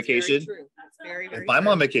I'm on vacation, if I'm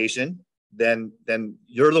on vacation, then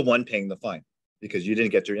you're the one paying the fine because you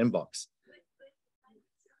didn't get your inbox.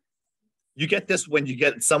 You get this when you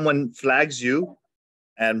get someone flags you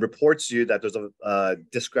and reports you that there's a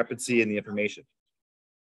discrepancy in the information.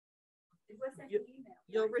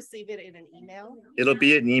 You'll receive it in an email. It'll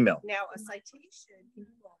be an email. Now a citation.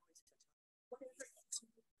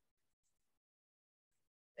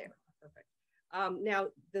 There, perfect. Now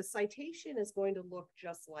the citation is going to look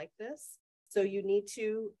just like this. So you need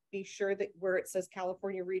to be sure that where it says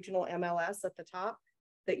California Regional MLS at the top,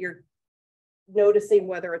 that you're noticing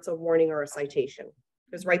whether it's a warning or a citation,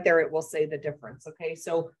 because right there it will say the difference. Okay,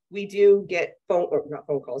 so we do get not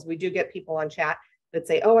phone calls. We do get people on chat that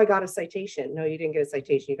say, oh, I got a citation. No, you didn't get a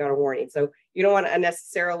citation, you got a warning. So you don't want to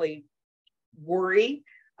unnecessarily worry.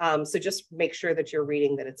 So just make sure that you're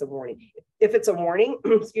reading that it's a warning. If it's a warning,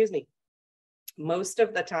 excuse me, most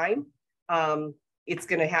of the time, it's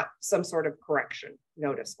going to have some sort of correction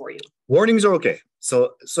notice for you. Warnings are okay.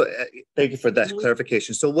 So thank you for that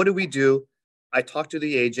clarification. So what do? I talk to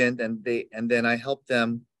the agent and then I help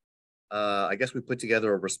them. I guess we put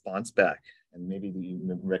together a response back, and maybe you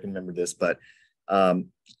remember this, but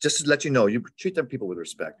just to let you know, you treat them people with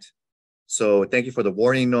respect. So thank you for the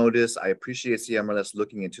warning notice. I appreciate CRMLS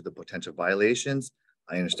looking into the potential violations.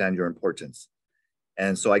 I understand your importance.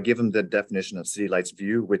 And so I give them the definition of city lights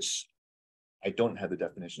view, which I don't have the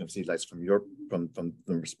definition of city lights from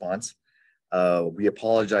the response. We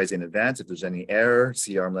apologize in advance if there's any error.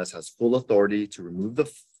 CRMLS has full authority to remove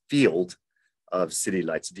the field of City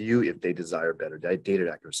Lights view if they desire better data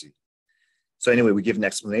accuracy. So anyway, we give an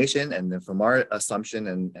explanation, and then from our assumption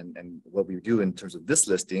and what we do in terms of this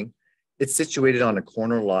listing, it's situated on a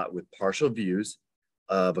corner lot with partial views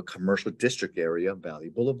of a commercial district area, Valley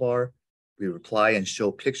Boulevard. We reply and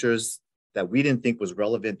show pictures that we didn't think was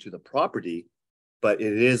relevant to the property, but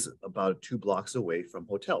it is about 2 blocks away from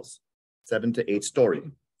hotels, 7 to 8 story.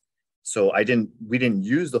 So we didn't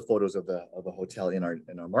use the photos of the hotel in our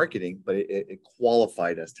marketing, but it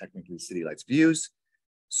qualified as technically City Lights views.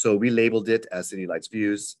 So we labeled it as City Lights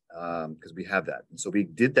views because we have that. And so we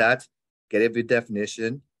did that, get a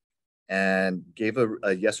definition, and gave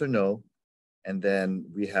a yes or no. And then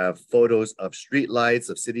we have photos of street lights,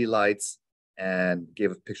 of city lights, and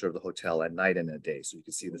gave a picture of the hotel at night and at day. So you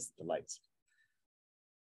can see the lights.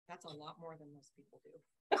 That's a lot more than most people do.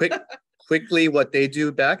 Quickly, what they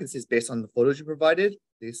do back is based on the photos you provided,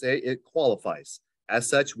 they say it qualifies. As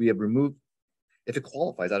such, we have removed, if it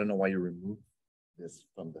qualifies, I don't know why you remove this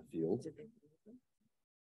from the field.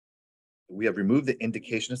 We have removed the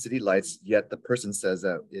indication of city lights, yet the person says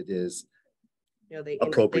that it is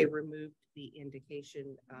appropriate. They removed the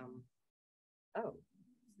indication.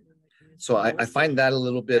 So I find that a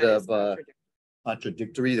little bit of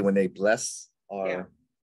contradictory when they bless our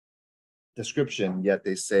description, yet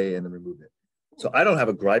they say and then remove it. So I don't have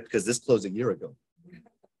a gripe because this closed a year ago.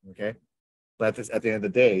 Okay. But at the end of the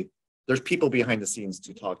day, there's people behind the scenes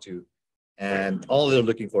to talk to, and all they're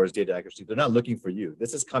looking for is data accuracy. They're not looking for you.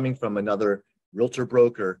 This is coming from another realtor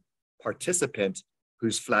broker participant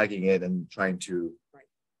who's flagging it and trying to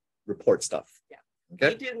report stuff. Yeah.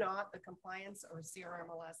 Okay. We do not, the compliance or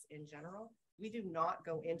CRMLS in general, we do not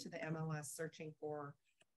go into the MLS searching for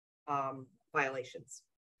violations.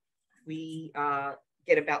 We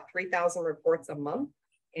get about 3,000 reports a month,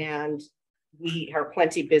 and we are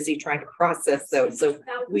plenty busy trying to process those. So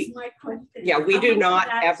we do not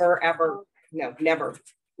ever, no, never.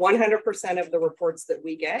 100% of the reports that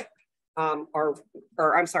we get of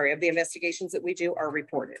the investigations that we do are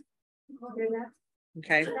reported.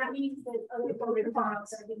 Okay. So that means that other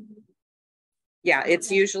files are being. Yeah, it's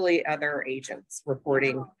usually other agents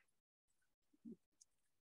reporting.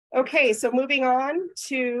 Okay, so moving on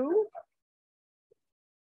to,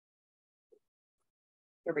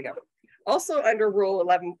 here we go. Also under Rule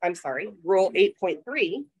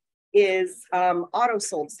 8.3 is auto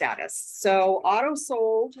sold status. So auto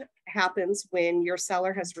sold happens when your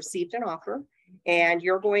seller has received an offer and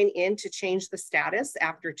you're going in to change the status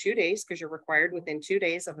after 2 days, because you're required within 2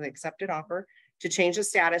 days of an accepted offer to change the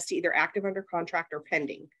status to either active under contract or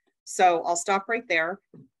pending. So I'll stop right there.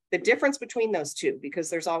 The difference between those two, because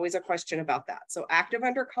there's always a question about that. So active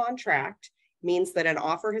under contract means that an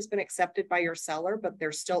offer has been accepted by your seller, but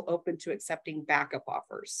they're still open to accepting backup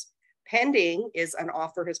offers. Pending is an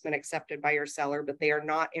offer has been accepted by your seller, but they are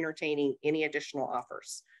not entertaining any additional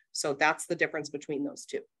offers. So that's the difference between those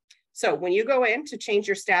two. So when you go in to change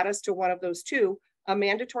your status to one of those two, a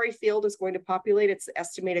mandatory field is going to populate. It's the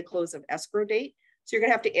estimated close of escrow date. So you're going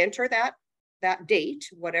to have to enter that date,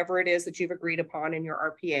 whatever it is that you've agreed upon in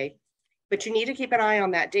your RPA, but you need to keep an eye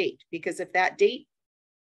on that date, because if that date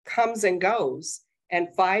comes and goes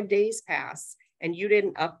and 5 days pass and you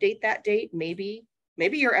didn't update that date, maybe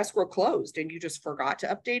your escrow closed and you just forgot to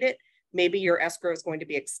update it. Maybe your escrow is going to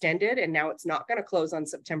be extended and now it's not going to close on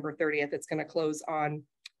September 30th. It's going to close on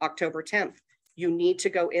October 10th. You need to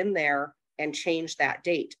go in there and change that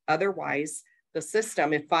date. Otherwise, the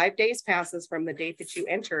system, if 5 days passes from the date that you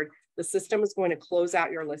entered, the system is going to close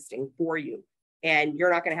out your listing for you and you're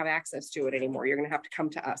not going to have access to it anymore. You're going to have to come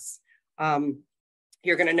to us.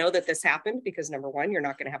 You're going to know that this happened because number one, you're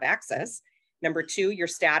not going to have access. Number two, your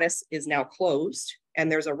status is now closed and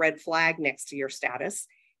there's a red flag next to your status.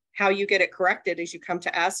 How you get it corrected is you come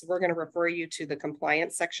to us. We're going to refer you to the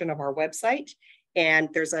compliance section of our website. And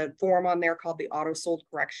there's a form on there called the auto sold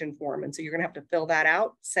correction form. And so you're going to have to fill that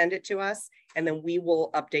out, send it to us, and then we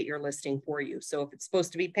will update your listing for you. So if it's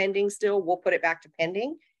supposed to be pending still, we'll put it back to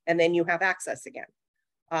pending and then you have access again.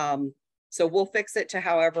 So we'll fix it to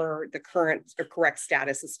however the current or correct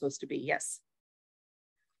status is supposed to be. Yes.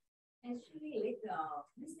 Actually,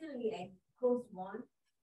 recently I closed one,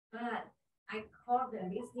 but I called the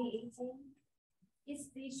listing agent. It's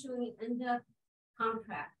still showing under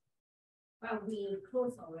contract, but we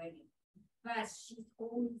closed already. But she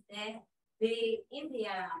told me that they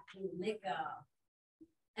make a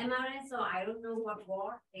MLS, or I don't know what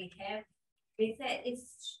board they have. They said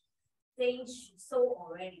it's saying sold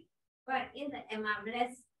already, but in the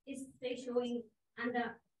MLS it's still showing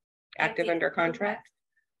under Active under contract.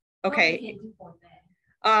 Okay.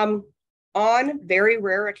 On very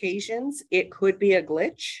rare occasions, it could be a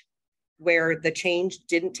glitch where the change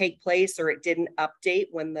didn't take place or it didn't update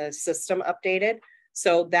when the system updated.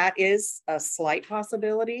 So that is a slight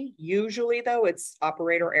possibility. Usually though, it's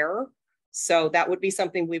operator error. So that would be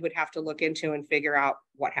something we would have to look into and figure out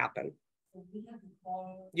what happened. So we have to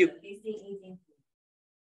call You- the listing agent.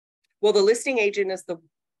 Well, the listing agent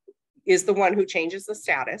is the one who changes the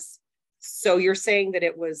status. So you're saying that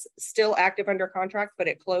it was still active under contract, but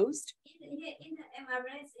it closed? In the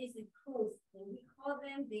MRS is closed. When we call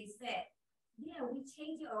them, they said, yeah, we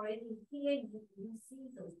changed it already. Here you see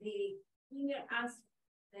those. They email us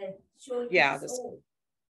that show Yeah, it's this- old.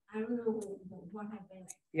 I don't know what happened.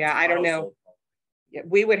 Yeah, I don't know. Yeah,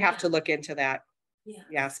 we would have to look into that. Yeah.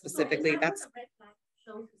 Yeah, specifically. So is that That's what the red flag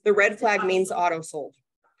shows? the red flag Auto means sold? auto sold.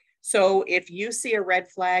 So if you see a red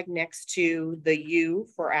flag next to the U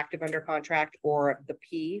for active under contract or the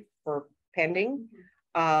P for pending,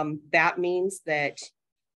 that means that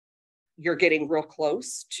you're getting real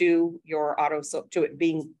close to your auto sold, to it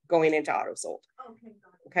being going into auto sold. Okay,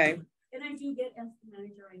 got it. Okay. And I do get as the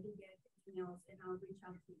manager, I do get emails and I'll reach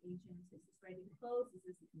out to agents. Is this ready to close? Is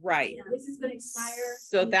this Right. This is gonna expire.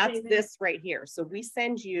 So Can you that's say that? this right here. So we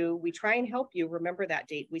send you, we try and help you remember that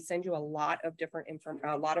date. We send you a lot of different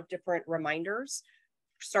reminders,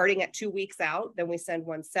 starting at 2 weeks out. Then we send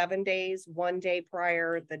one 7 days, 1 day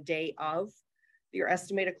prior, the day of your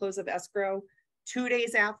estimated close of escrow, 2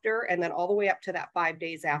 days after, and then all the way up to that 5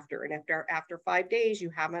 days after. And after 5 days, you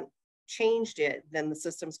haven't changed it, then the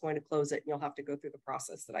system's going to close it and you'll have to go through the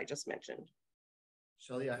process that I just mentioned.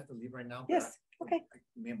 Shelly, I have to leave right now. Yes, okay.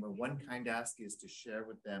 Remember, one kind ask is to share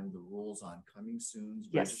with them the rules on coming soon's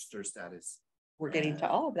Yes. register status. We're getting to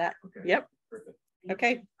all of that. Okay. Yep. Perfect.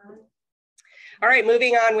 Okay. All right,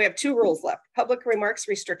 moving on. We have 2 rules left. Public remarks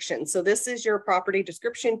restriction. So this is your property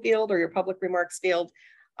description field or your public remarks field.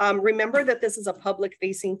 Remember that this is a public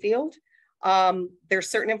facing field. There's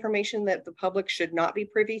certain information that the public should not be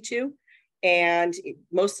privy to. And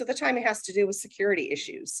most of the time it has to do with security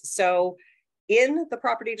issues. So in the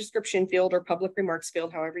property description field or public remarks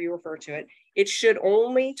field, however you refer to it, it should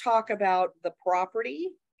only talk about the property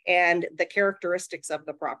and the characteristics of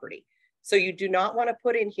the property. So you do not want to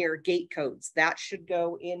put in here gate codes. That should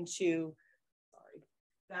go into,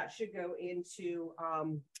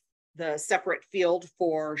 the separate field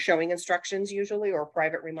for showing instructions usually, or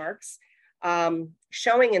private remarks.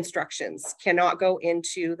 Showing instructions cannot go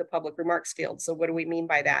into the public remarks field. So what do we mean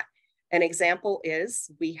by that? An example is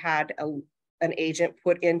we had an agent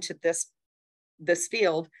put into this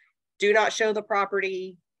field, do not show the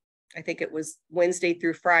property. I think it was Wednesday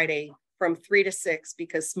through Friday from 3 to 6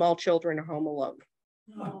 because small children are home alone.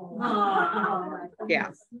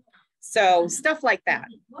 Yeah. So stuff like that,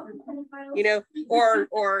 you know,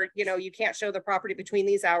 or, you know, you can't show the property between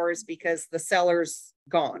these hours because the seller's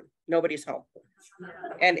gone. Nobody's home.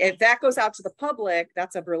 And if that goes out to the public,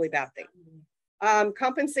 that's a really bad thing.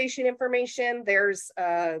 Compensation information, there's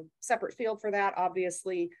a separate field for that.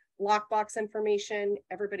 Obviously, lockbox information.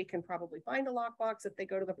 Everybody can probably find a lockbox if they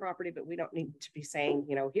go to the property, but we don't need to be saying,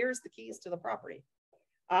 you know, here's the keys to the property.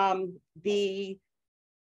 Get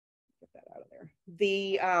that out of there.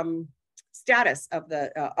 The status of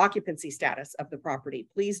the occupancy status of the property.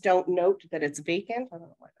 Please don't note that it's vacant. I don't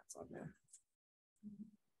know why that's on there.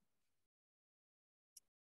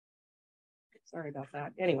 Sorry about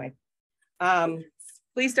that. Anyway,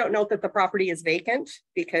 please don't note that the property is vacant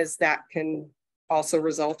because that can also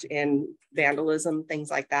result in vandalism, things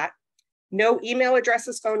like that. No email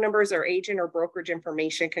addresses, phone numbers, or agent or brokerage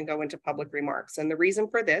information can go into public remarks. And the reason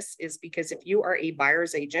for this is because if you are a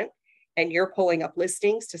buyer's agent and you're pulling up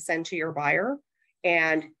listings to send to your buyer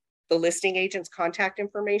and the listing agent's contact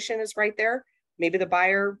information is right there, maybe the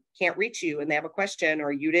buyer can't reach you and they have a question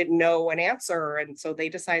or you didn't know an answer. And so they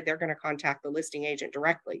decide they're going to contact the listing agent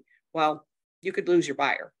directly. Well, you could lose your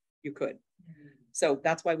buyer. You could. So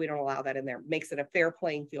that's why we don't allow that in there. Makes it a fair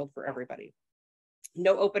playing field for everybody.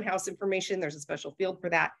 No open house information. There's a special field for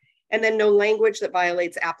that. And then no language that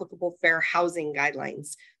violates applicable fair housing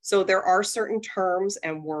guidelines. So there are certain terms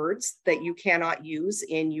and words that you cannot use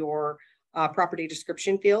in your property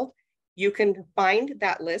description field. You can find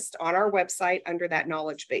that list on our website under that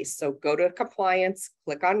knowledge base. So go to compliance,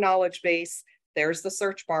 click on knowledge base. There's the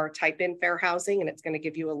search bar, type in fair housing, and it's going to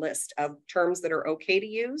give you a list of terms that are okay to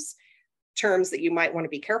use, terms that you might want to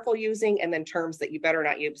be careful using, and then terms that you better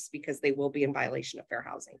not use because they will be in violation of fair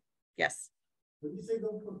housing. Yes. When you say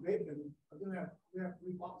don't put vacant, we have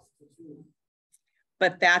 3 boxes too.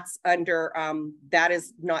 But that's under, that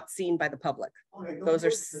is not seen by the public. Okay, Those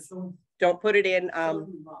are, don't put it in,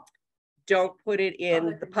 don't put it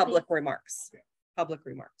in the public remarks. Public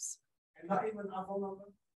remarks. And not even a phone number?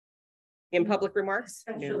 In public remarks?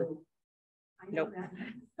 No. Especially. I know Nope. that.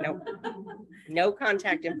 Nope. No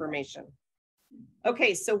contact information.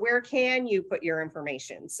 Okay, so where can you put your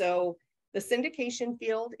information? So the syndication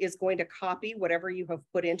field is going to copy whatever you have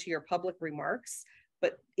put into your public remarks.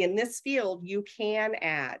 But in this field, you can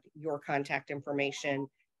add your contact information.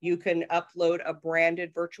 You can upload a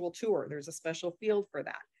branded virtual tour. There's a special field for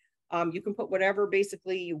that. You can put whatever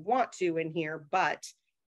basically you want to in here, but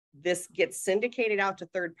this gets syndicated out to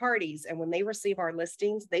third parties. And when they receive our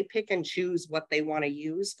listings, they pick and choose what they want to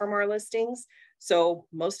use from our listings. So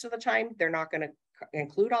most of the time, they're not going to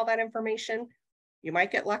include all that information. You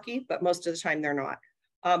might get lucky, but most of the time they're not.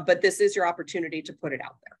 But this is your opportunity to put it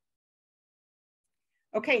out there.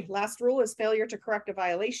 Okay, last rule is failure to correct a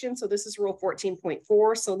violation. So this is rule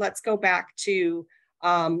 14.4. So let's go back to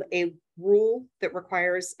a rule that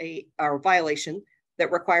requires a violation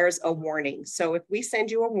that requires a warning. So if we send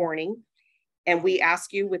you a warning and we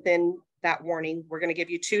ask you within that warning, we're going to give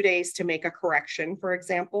you 2 days to make a correction, for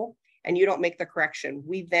example, and you don't make the correction,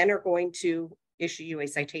 we then are going to issue you a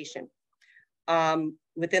citation.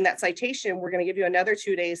 Within that citation, we're going to give you another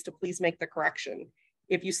 2 days to please make the correction.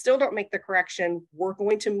 If you still don't make the correction, we're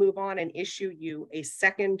going to move on and issue you a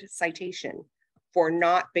second citation for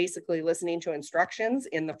not basically listening to instructions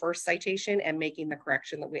in the first citation and making the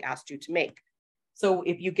correction that we asked you to make. So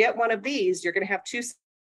if you get one of these, you're going to have 2